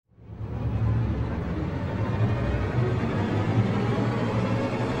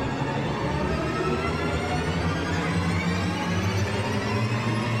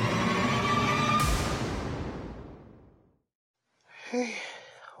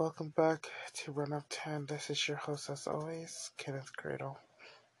welcome back to Run Up 10. This is your host, as always, Kenneth Cradle.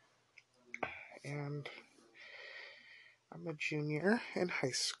 And I'm a junior in high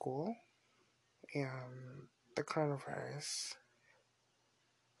school, and the coronavirus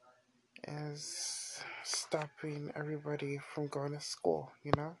is stopping everybody from going to school.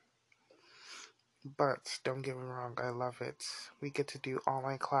 But don't get me wrong, I love it. We get to do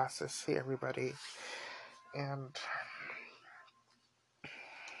online classes, see everybody, and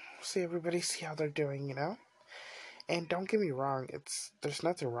see how they're doing. And don't get me wrong, there's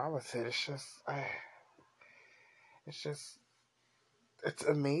nothing wrong with it. It's just, it's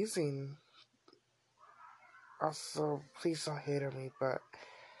amazing. Also, please don't hate on me, but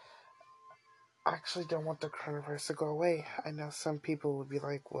I actually don't want the coronavirus to go away. I know some people would be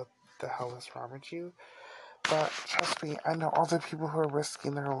like, what the hell is wrong with you? But trust me, I know all the people who are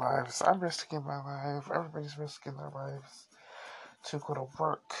risking their lives. I'm risking my life. Everybody's risking their lives to go to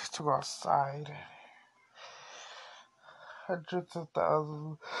work, to go outside. Hundreds of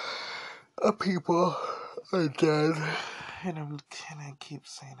thousands of people are dead. And I keep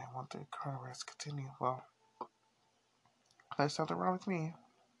saying I want the coronavirus to continue. Well, there's something wrong with me.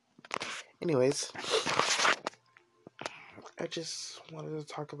 Anyways, I just wanted to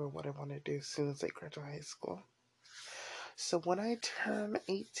talk about what I want to do as soon as I graduate high school. So when I turn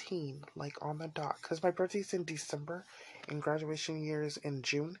 18, like on the dot, because my birthday's in December and graduation year is in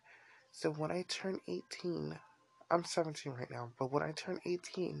June. So when I turn 18, I'm 17 right now, but when I turn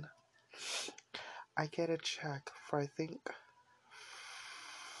 18, I get a check for, I think,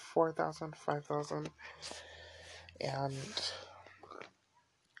 $4,000, $5,000, and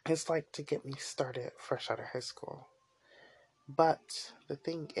it's like to get me started fresh out of high school. But the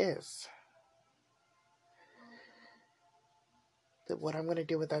thing is that what I'm going to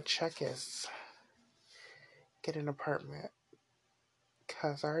do with that check is get an apartment,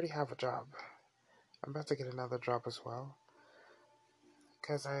 because I already have a job. I'm about to get another job as well,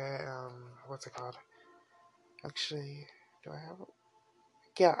 because what's it called? Actually, do I have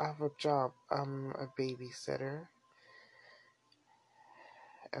yeah, I have a job. I'm a babysitter.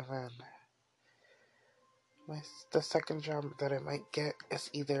 And then the second job that I might get is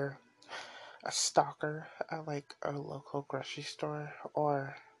either a stalker at like a local grocery store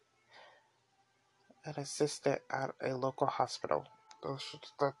or an assistant at a local hospital. Those are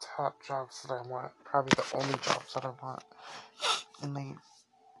the top jobs that I want. Probably the only jobs that I want.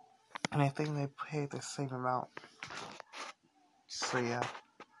 And I think they pay the same amount. So yeah.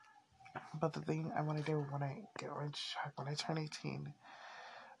 But the thing I want to do when I get my check, when I turn 18,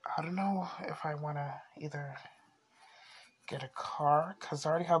 I don't know if I want to either get a car, because I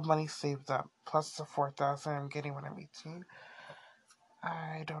already have money saved up, plus the $4,000 I'm getting when I'm 18.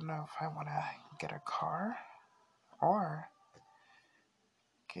 I don't know if I want to get a car or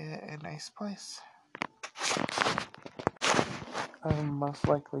get a nice place. I'm most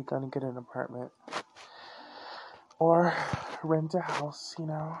likely going to get an apartment or rent a house.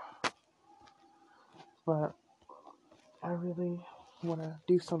 But I really want to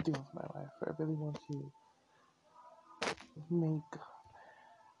do something with my life. I really want to make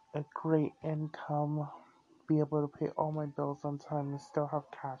a great income, be able to pay all my bills on time and still have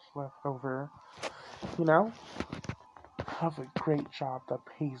cash left over, have a great job that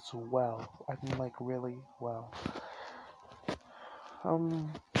pays well. I mean, like, really well.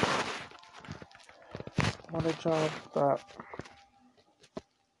 Want a job that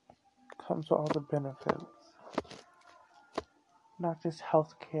comes with all the benefits. Not just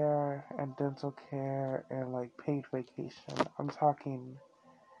health care and dental care and, like, paid vacation. I'm talking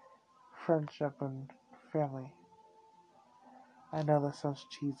friendship and family. I know that sounds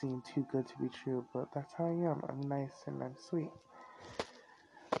cheesy and too good to be true, but that's how I am. I'm nice and I'm sweet.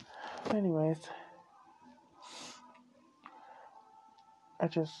 Anyways, I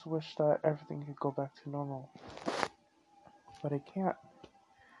just wish that everything could go back to normal. But it can't.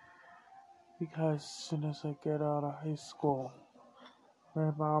 Because as soon as I get out of high school, my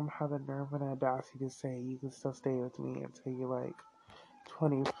mom had the nerve and audacity to say, you can still stay with me until you're like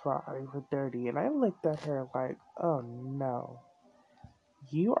 25 or 30. And I looked at her like, oh no,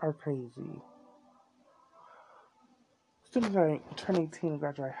 you are crazy. As soon as I turn 18 and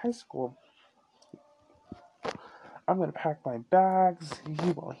graduate high school, I'm going to pack my bags.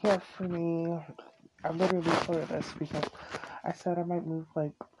 You won't hear from me. I literally told her this because I said I might move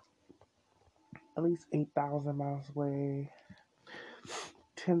like at least 8,000 miles away,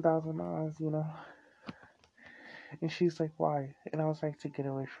 10,000 miles. And she's like, why? And I was like, to get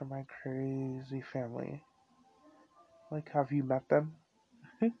away from my crazy family. Like, have you met them?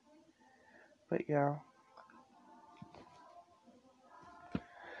 But yeah.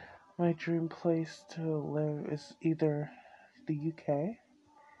 My dream place to live is either the UK,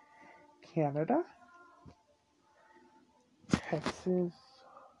 Canada, Texas,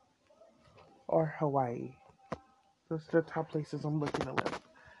 or Hawaii. Those are the top places I'm looking to live.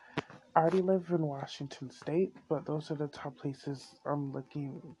 I already live in Washington State, but those are the top places I'm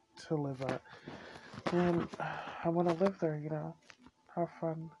looking to live at. And I want to live there, have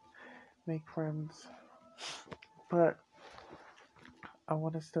fun, make friends. But I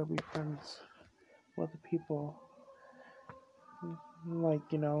want to still be friends with the people, like,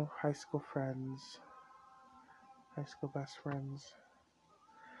 high school friends, high school best friends.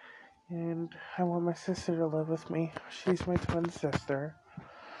 And I want my sister to live with me. She's my twin sister.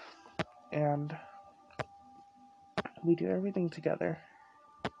 And we do everything together.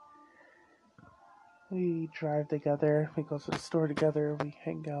 We drive together, we go to the store together, we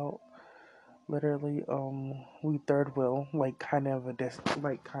hang out. Literally, we third wheel, like kind of in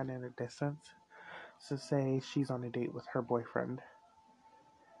a distance. So say she's on a date with her boyfriend.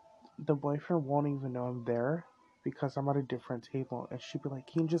 The boyfriend won't even know I'm there because I'm at a different table, and she'd be like,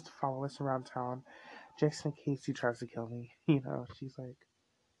 "Can you just follow us around town, just in case he tries to kill me?" She's like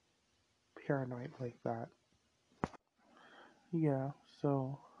paranoid like that. Yeah,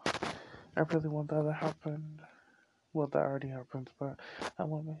 so I really want that to happen. Well, that already happened, but I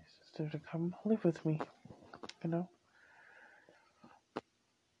want my sister to come live with me. You know,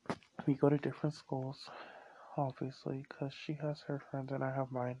 we go to different schools, obviously, because she has her friends and I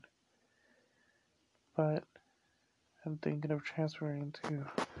have mine. But I'm thinking of transferring to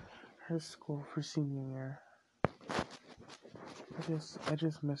her school for senior year. I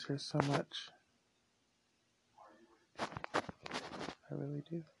just miss her so much. I really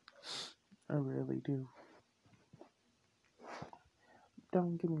do. I really do.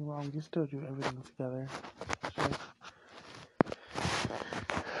 Don't get me wrong, you still do everything together.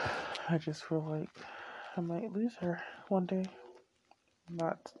 I just feel like I might lose her one day.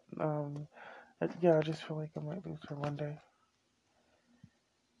 Not, yeah, I just feel like I might lose her one day.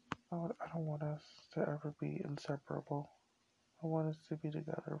 I don't want us to ever be inseparable. I want us to be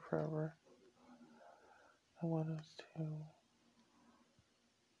together forever. I want us to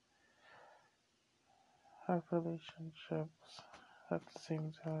have relationships at the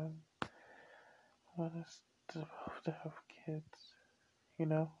same time. I want us to have kids, you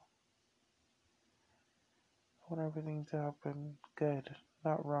know? I want everything to happen good,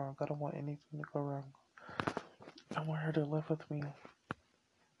 not wrong. I don't want anything to go wrong. I want her to live with me.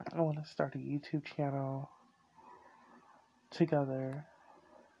 I want to start a YouTube channel together.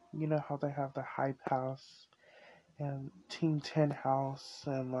 You know how they have the Hype House and Team 10 House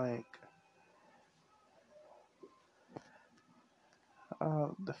and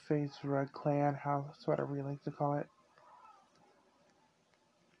the Face Red Clan House, whatever you like to call it.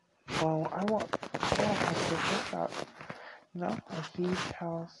 Well, I want my sister got, a huge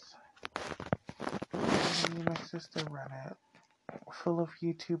house. And me and my sister run it, full of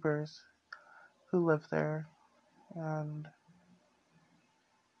YouTubers who live there and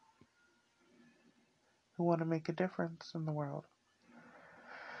who want to make a difference in the world.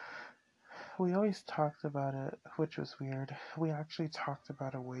 We always talked about it, which was weird. We actually talked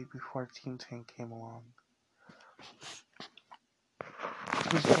about it way before Team 10 came along.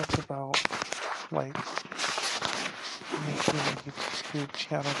 We talked about, like, making a YouTube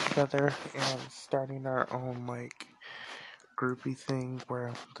channel together and starting our own, groupie thing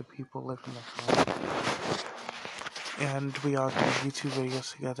where the people live in the house. And we all do YouTube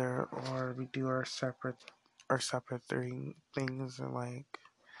videos together, or we do our separate things, and,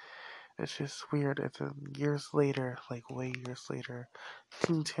 it's just weird. It's years later, way years later,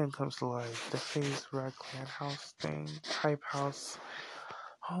 Team 10 comes to life. The Phase Red Clan House thing, Hype House,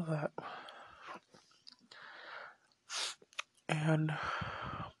 all that. And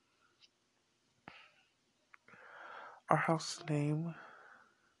our house name,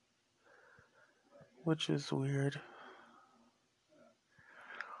 which is weird,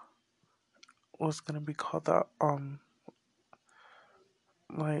 was gonna be called the,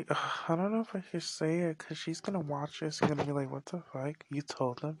 I don't know if I should say it, because she's gonna watch this and gonna be like, what the fuck? You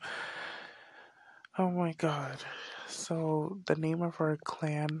told them? Oh my god. So, the name of our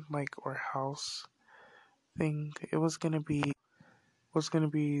clan, or house thing, it was gonna be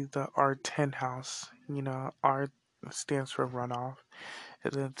the R10 house. R stands for runoff,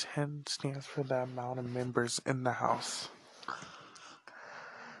 and then 10 stands for the amount of members in the house.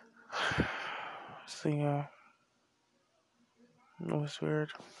 So yeah, it was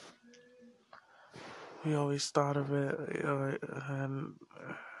weird. We always thought of it, and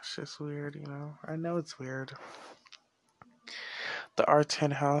it's just weird, I know it's weird. The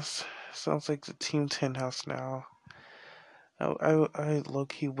R10 house sounds like the Team 10 house now. I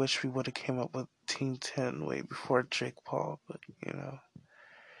low-key wish we would have came up with Team 10 way before Jake Paul, but you know.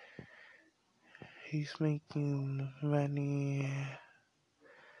 He's making money.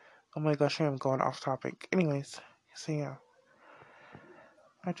 Oh my gosh, I'm going off topic. Anyways, so yeah.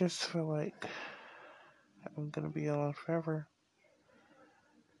 I just feel like I'm gonna be alone forever.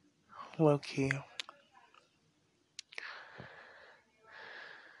 Low key.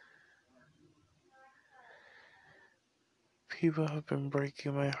 People have been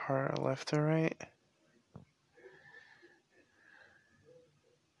breaking my heart left and right.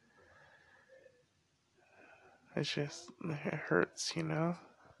 It hurts, you know?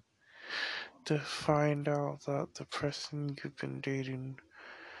 To find out that the person you've been dating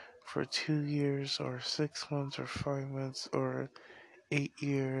for 2 years or 6 months or 5 months or 8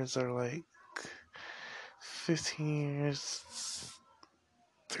 years or like 15 years,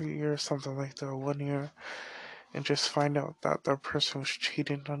 3 years, something like that, 1 year, and just find out that the person was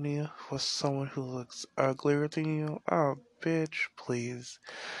cheating on you with someone who looks uglier than you. Oh, bitch, please.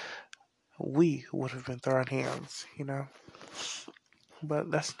 We would have been throwing hands, you know?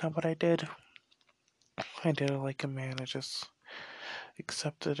 But that's not what I did. I did it like a man. I just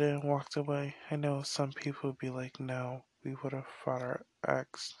accepted it and walked away. I know some people would be like, no, we would have fought our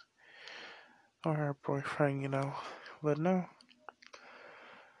ex or our boyfriend, you know. But no,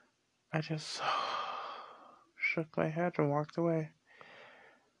 I just shook my head and walked away.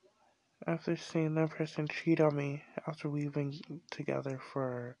 After seeing that person cheat on me after we've been together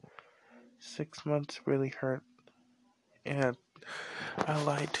for 6 months really hurt. And I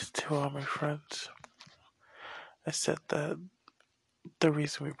lied to all my friends. I said that the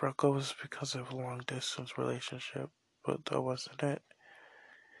reason we broke up was because of a long distance relationship, but that wasn't it.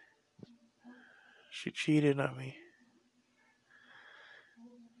 She cheated on me,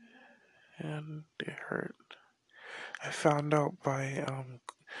 and it hurt. I found out by,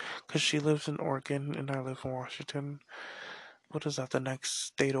 cause she lives in Oregon and I live in Washington. What is that, the next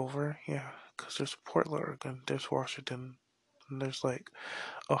state over? Yeah, cause there's Portland, Oregon, there's Washington, and there's like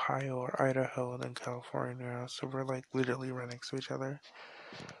Ohio or Idaho, and then California. So we're like literally right next to each other.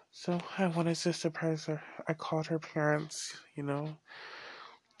 So I wanted to surprise her. I called her parents, you know,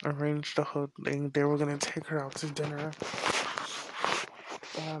 arranged the whole thing. They were gonna take her out to dinner.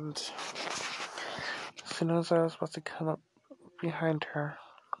 And as soon as I was about to come up behind her,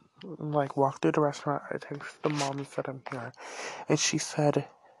 like walk through the restaurant, I texted the mom and said I'm here. And she said,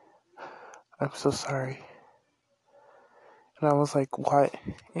 I'm so sorry. And I was like, what?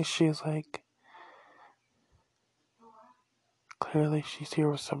 And she's like, clearly she's here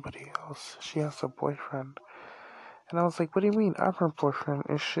with somebody else. She has a boyfriend. And I was like, what do you mean? I'm her boyfriend.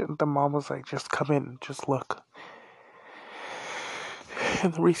 And the mom was like, just come in, just look.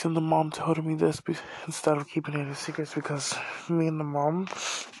 And the reason the mom told me this instead of keeping it a secret is because me and the mom,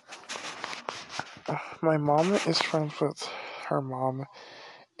 my mom is friends with her mom,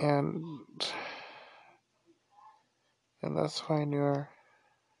 and that's why I knew her.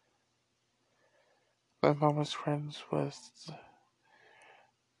 My mom was friends with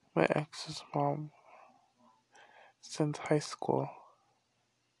my ex's mom since high school.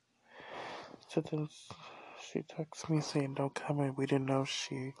 So then she texted me saying don't come in. We didn't know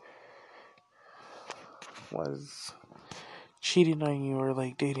she was cheating on you or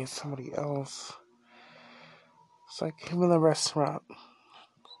like dating somebody else. So I came in the restaurant,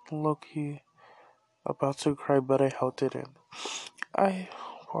 low-key about to cry, but I held it in. I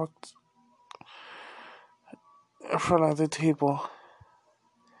walked in front of the table,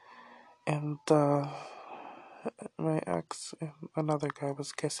 and my ex and another guy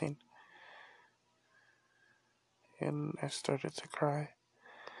was kissing, and I started to cry.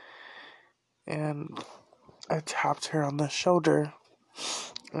 And I tapped her on the shoulder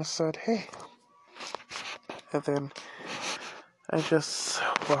and said, hey. And then I just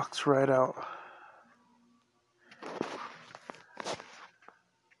walked right out.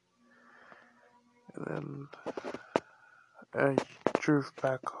 And then I drove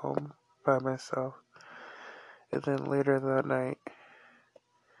back home by myself. And then later that night,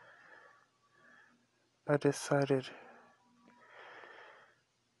 I decided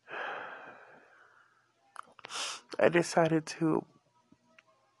to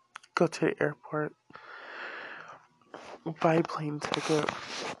go to the airport, buy a plane ticket,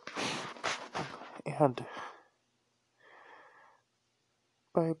 and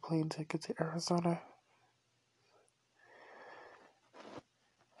buy a plane ticket to Arizona.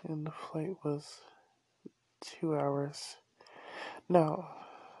 And the flight was 2 hours. No,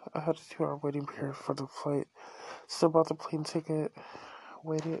 I had a 2-hour waiting period for the flight. So bought the plane ticket,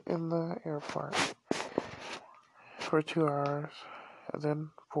 waited in the airport for 2 hours, and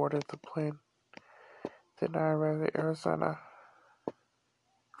then boarded the plane. Then I arrived at Arizona,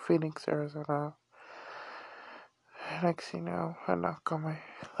 Phoenix, Arizona. Next thing you know, I knock on my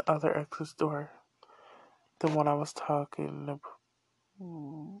other ex's door. The one I was talking,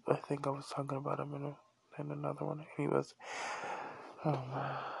 I think I was talking about him in another one. He was,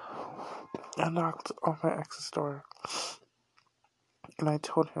 I knocked on my ex's door, and I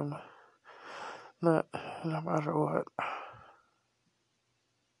told him that no matter what,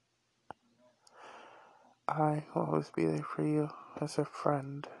 I will always be there for you as a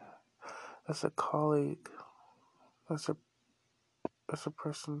friend, as a colleague, as a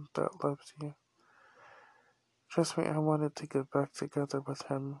person that loves you. Trust me, I wanted to get back together with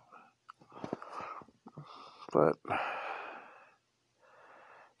him, but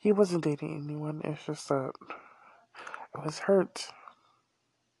he wasn't dating anyone. It's just that I was hurt.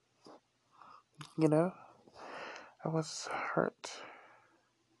 You know? I was hurt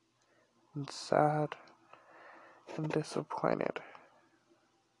and sad and disappointed.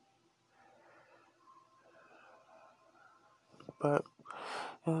 But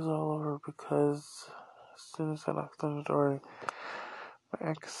it was all over because as soon as I knocked on the door, my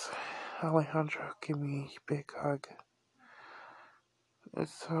ex, Alejandro, gave me a big hug. It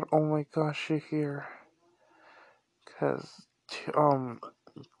said, "Oh my gosh, you're here." Because,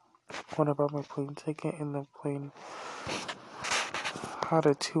 when I bought my plane ticket and the plane had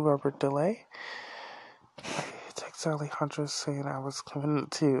a 2-hour delay, I texted Alejandro saying I was coming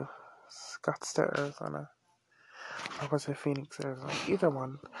to Scottsdale, Arizona. Or was it Phoenix, Arizona? Either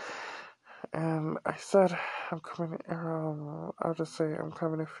one. And I said, I'll just say I'm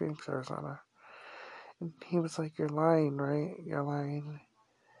coming to Phoenix, Arizona. And he was like, "You're lying, right? You're lying."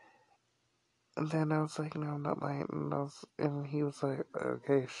 And then I was like, "No, I'm not lying." And he was like,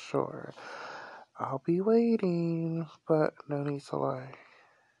 "Okay, sure. I'll be waiting, but no need to lie.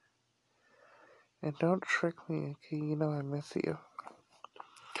 And don't trick me, okay? You know I miss you."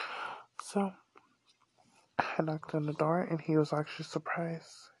 So, I knocked on the door, and he was actually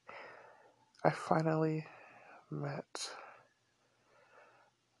surprised. I finally met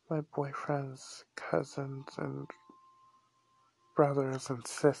my boyfriend's cousins and brothers and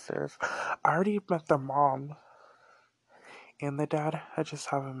sisters. I already met the mom and the dad. I just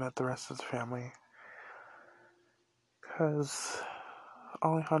haven't met the rest of the family. Because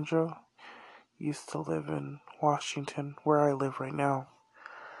Alejandro used to live in Washington, where I live right now.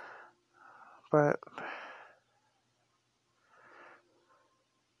 But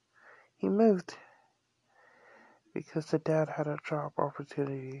he moved because the dad had a job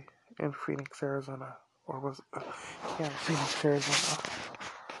opportunity in Phoenix, Arizona. Phoenix, Arizona.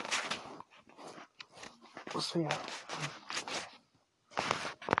 So yeah.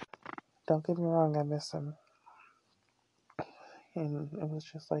 Don't get me wrong, I miss him. And it was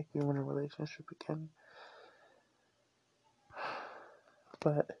just like we were in a relationship again.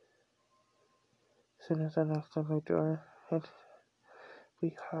 But as soon as I knocked on my door and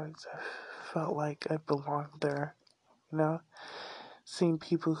we hugged, I felt like I belonged there. You know? Seeing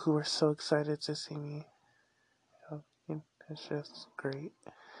people who were so excited to see me. It's just great.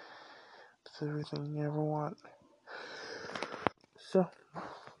 It's everything you ever want. So,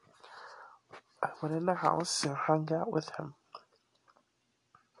 I went in the house and hung out with him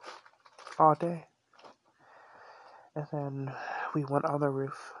all day. And then we went on the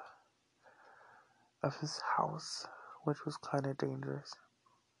roof of his house, which was kind of dangerous.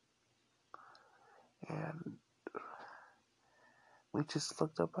 And we just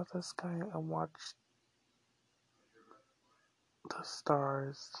looked up at the sky and watched the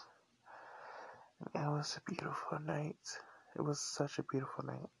stars. And it was a beautiful night. It was such a beautiful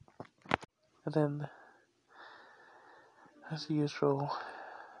night. And then, as usual,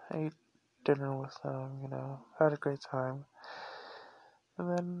 I ate dinner with them, had a great time. And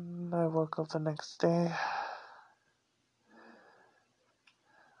then I woke up the next day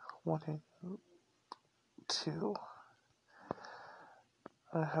wanting to.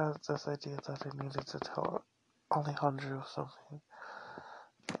 I had this idea that I needed to tell Alejandro something.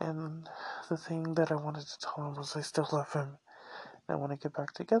 And the thing that I wanted to tell him was I still love him. And I want to get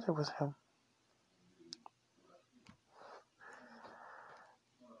back together with him.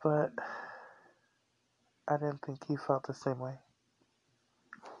 But I didn't think he felt the same way.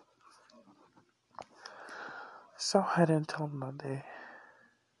 So I didn't tell him Monday.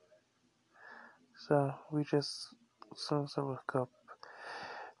 So we just, as soon as I woke up,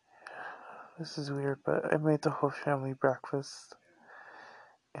 this is weird, but I made the whole family breakfast.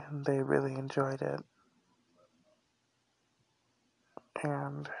 And they really enjoyed it.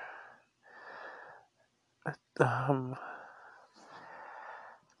 and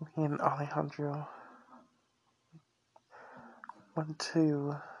me and Alejandro went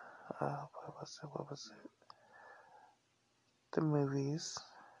to what was it? The movies.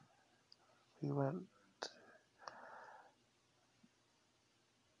 We went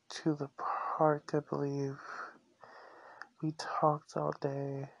to the park, I believe. We talked all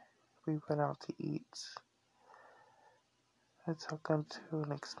day. We went out to eat. I took him to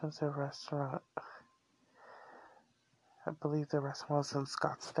an expensive restaurant. I believe the restaurant was in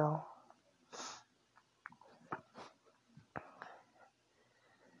Scottsdale.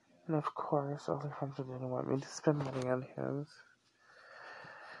 And of course, Alejandro didn't want me to spend money on his.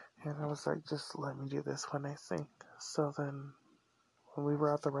 And I was like, just let me do this when I sing. So then, when we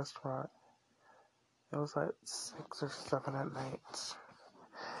were at the restaurant, it was like 6 or 7 at night.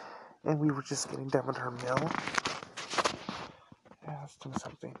 And we were just getting done with her meal. I asked him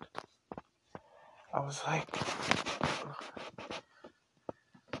something. I was like,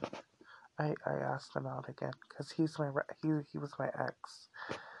 I asked him out again. Because he was my ex.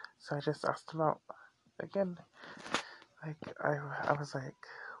 So I just asked him out again. Like, I was like,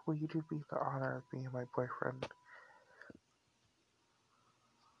 will you do me the honor of being my boyfriend?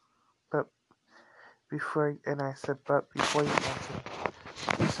 But before you answer,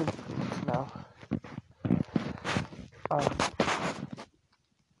 listen to know. I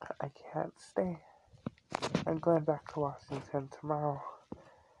can't stay. I'm going back to Washington tomorrow.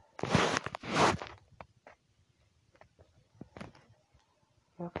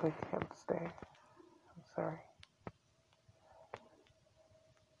 Yep, I can't stay. I'm sorry.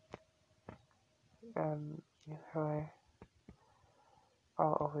 And either way,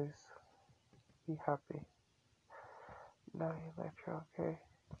 I'll always be happy. Now he left you okay.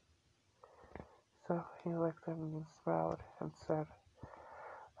 So he looked at me and smiled and said,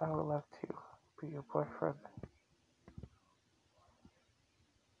 I would love to be your boyfriend.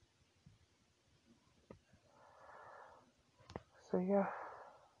 So yeah,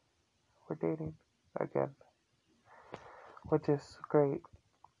 we're dating again, which is great.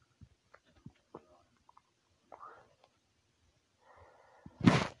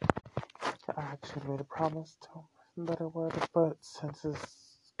 I actually made a promise to him that I would, but since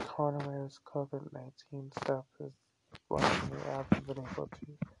this coronavirus COVID-19 stuff is blocking me, I haven't been able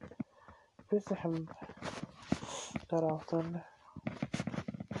to visit him that often,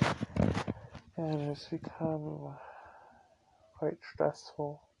 and it's become quite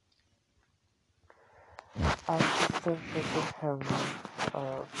stressful. I was supposed to visit him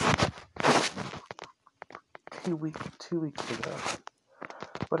 2 weeks ago,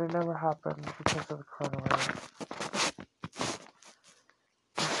 but it never happened because of the coronavirus.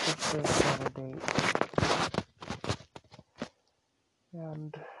 It's just on a date,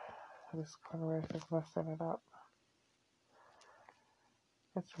 and this coronavirus is messing it up.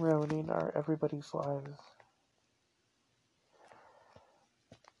 It's ruining everybody's lives.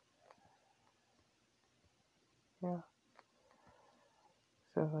 Yeah.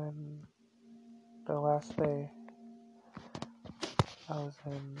 So then, the last day I was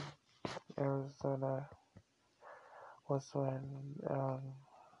in Arizona was when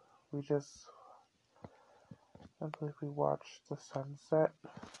I believe we watched the sunset.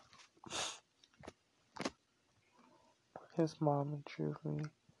 His mom drove me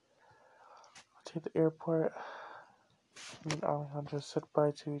to the airport. Me and Alejandro said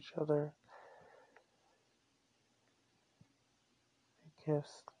bye to each other. We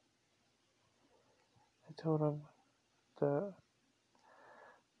kissed. I told him that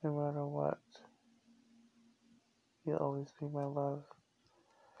no matter what, he'll always be my love.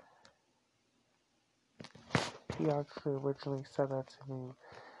 He actually originally said that to me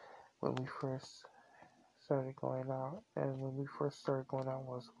when we first started going out. And when we first started going out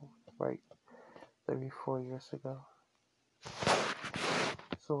was like 34 years ago.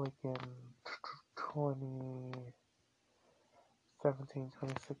 So like in 2017,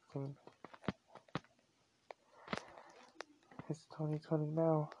 2016. It's 2020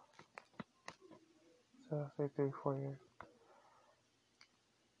 now. So say 34 years.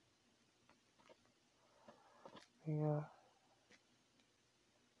 Yeah.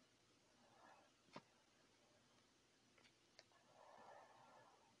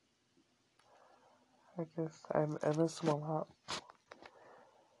 I miss him a lot.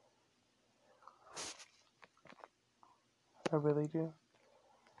 I really do.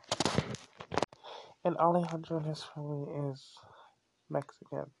 And Alejandro and his family is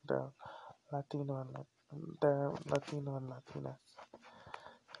Mexican. They're Latino and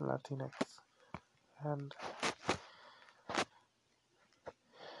Latinx. And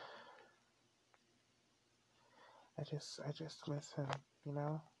just miss him, you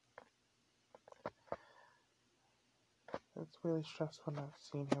know? It's really stressful not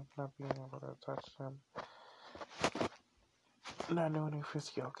seeing him, not being able to touch him, not knowing if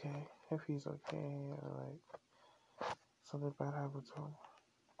he's okay, or like something bad happened to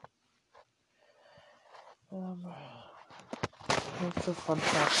him. It's a fun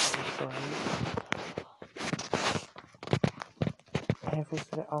fact story. I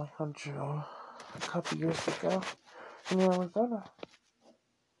visited Alejandro a couple years ago in Arizona.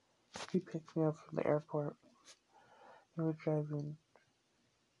 He picked me up from the airport. We were driving.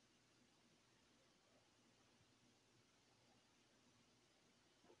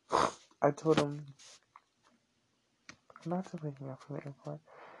 I told him not to pick me up from the airport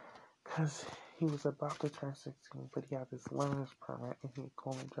because he was about to turn 16, but he had this learner's permit and he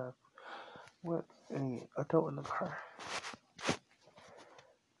could only drive with any adult in the car.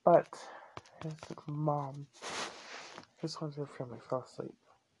 But his mom, his whole family fell asleep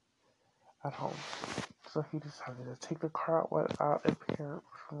at home. So he decided to take the car out without a parent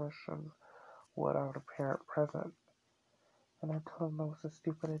permission, without a parent present. And I told him that was a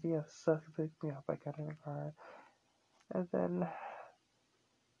stupid idea, so he picked me up. I got in the car, and then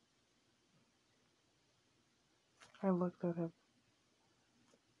I looked at him,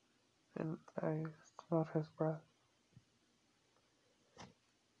 and I smelled his breath.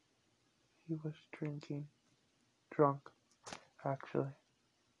 He was drunk, actually.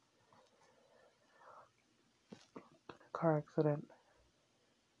 Car accident.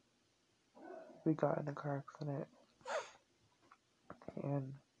 We got in a car accident,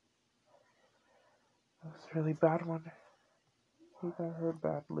 and it was a really bad one. He got hurt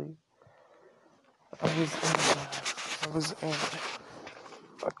badly. I was in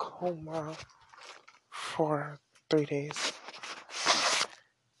a coma for 3 days.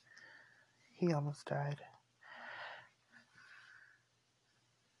 He almost died.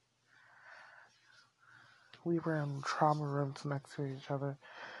 We were in trauma rooms next to each other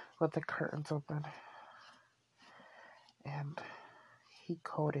with the curtains open. And he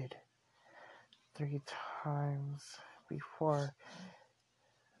coded 3 times before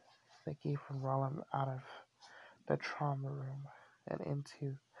they gave him Rollum out of the trauma room and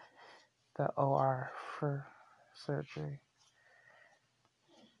into the OR for surgery.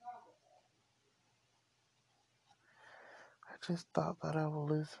 I just thought that I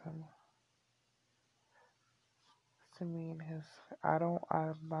would lose him. To me and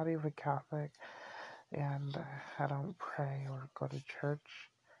I'm not even Catholic, and I don't pray or go to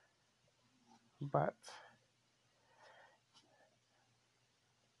church, but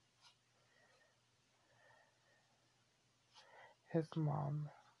his mom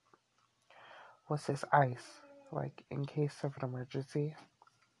was his ice, like in case of an emergency,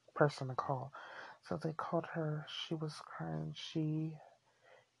 person to call. So they called her, she was crying, she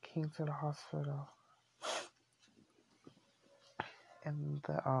came to the hospital, and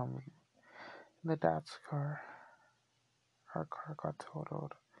the dad's car, her car got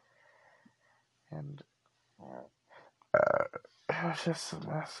totaled, and it was just a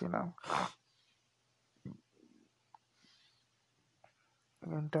mess, you know.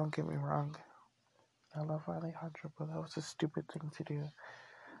 And don't get me wrong, I love Alejandro, but that was a stupid thing to do.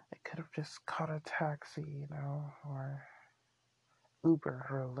 I could have just caught a taxi, you know, or Uber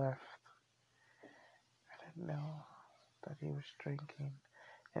or Lyft. I didn't know that he was drinking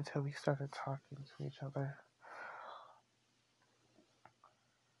until we started talking to each other.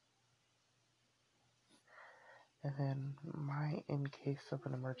 And then my in case of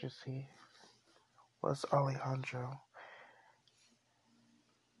an emergency was Alejandro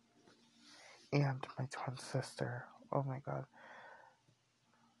and my twin sister. Oh my god.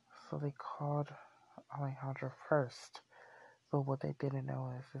 So they called Alejandro first. But what they didn't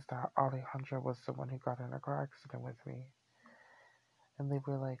know is that Alejandro was the one who got in a car accident with me. And they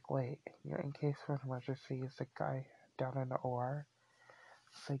were like, wait, you're in case of an emergency, is the guy down in the OR?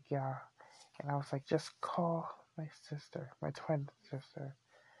 It's like, yeah. And I was like, just call my sister, my twin sister.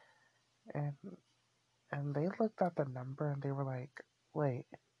 And they looked at the number and they were like, wait,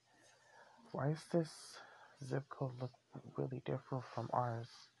 why is this zip code look really different from ours?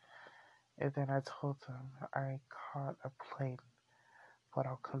 And then I told them I caught a plane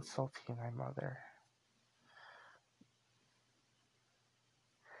without consulting my mother.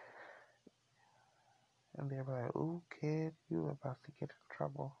 And they were like, ooh, kid, you about to get in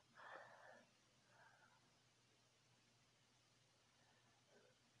trouble.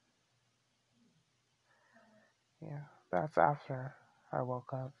 Yeah, that's after I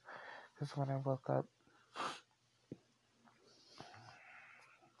woke up. Because when I woke up,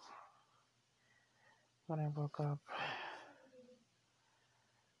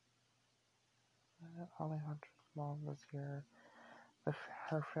 Alejandra's mom was here.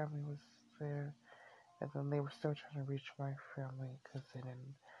 Her family was there. And then they were still trying to reach my family because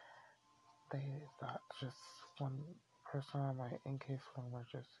they thought just one person on my in case of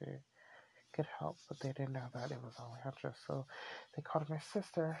emergency could help, but they didn't know that it was Alejandra. So they called my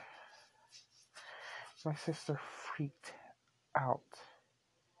sister. My sister freaked out.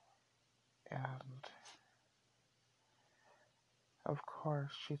 And of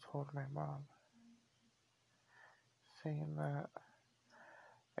course, she told my mom, saying that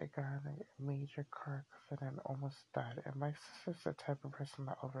I got in a major car accident and almost died. And my sister's the type of person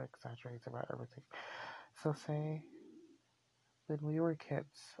that over exaggerates about everything. So say when we were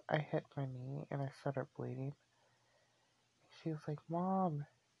kids, I hit my knee and I started bleeding. She was like, Mom,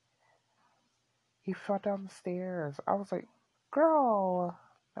 he fell down the stairs. I was like, girl,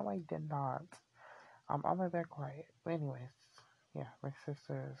 no, I did not. I'm a bit quiet. But anyways, yeah, my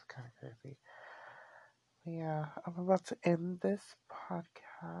sister is kind of crazy. But yeah, I'm about to end this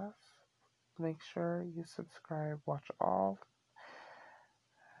podcast. Make sure you subscribe. Watch all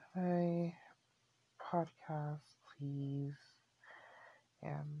my podcasts, please.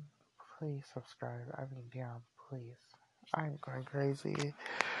 And please subscribe. I mean, damn, please. I'm going crazy.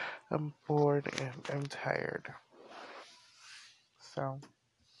 I'm bored and I'm tired. So,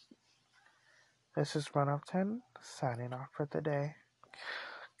 this is Run Up 10, signing off for the day.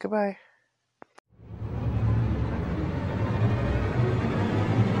 Goodbye.